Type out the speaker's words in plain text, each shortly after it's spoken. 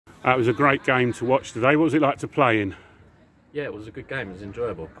It was a great game to watch today. What was it like to play in? Yeah, it was a good game. It was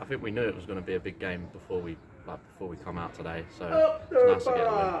enjoyable. I think we knew it was going to be a big game before we come out today. So it's nice to get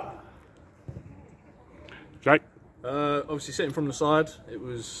a win. Jake? Obviously, sitting from the side, it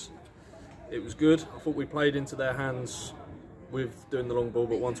was good. I thought we played into their hands with doing the long ball,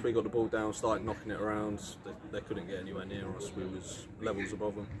 but once we got the ball down, started knocking it around, they couldn't get anywhere near us. We was levels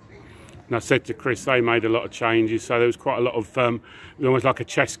above them. And I said to Chris, they made a lot of changes, so there was quite a lot of, almost like a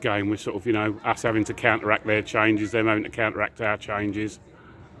chess game with sort of, you know, us having to counteract their changes, them having to counteract our changes.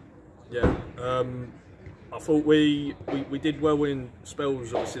 Yeah, I thought we did well in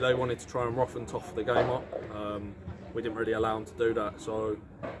spells. Obviously, they wanted to try and rough and tough the game up. We didn't really allow them to do that, so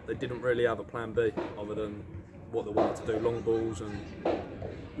they didn't really have a plan B other than what they wanted to do, long balls and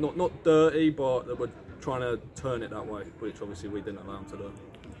not dirty, but they were trying to turn it that way, which obviously we didn't allow them to do.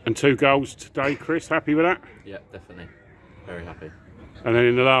 And 2 goals today, Chris, happy with that? Yeah, definitely. Very happy. And then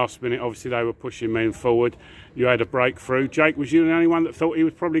in the last minute, obviously they were pushing men forward. You had a breakthrough. Jake, was you the only one that thought he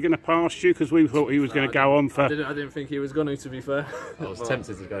was probably going to pass you? Because we thought he was going to go on for... I didn't think he was going to be fair. I was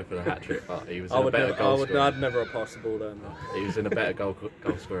tempted to go for the hat-trick, but he was in a better goal scoring. I'd never have passed the ball then. He was in a better goal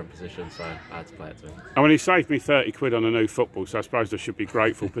scoring position, so I had to play it to him. And when he saved me 30 quid on a new football, so I suppose I should be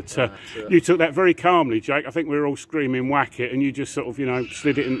grateful. But you took that very calmly, Jake. I think we were all screaming whack it, and you just sort of, you know,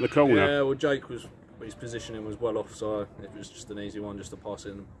 slid it into the corner. Yeah, well, Jake was... his positioning was well off, so it was just an easy one just to pass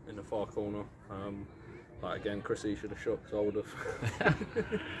it in the far corner. Like again, Chrissy should have shot, so I would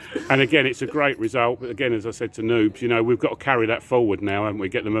have. And again, it's a great result. But again, as I said to Noobs, you know, we've got to carry that forward now, haven't we?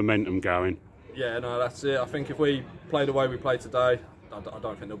 Get the momentum going. Yeah, no, that's it. I think if we play the way we play today, I don't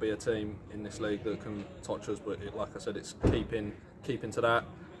think there'll be a team in this league that can touch us. But like I said, it's keeping to that,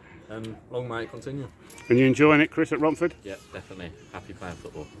 and long may it continue. And you enjoying it, Chris, at Romford? Yeah, definitely. Happy playing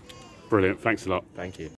football. Brilliant. Thanks a lot. Thank you.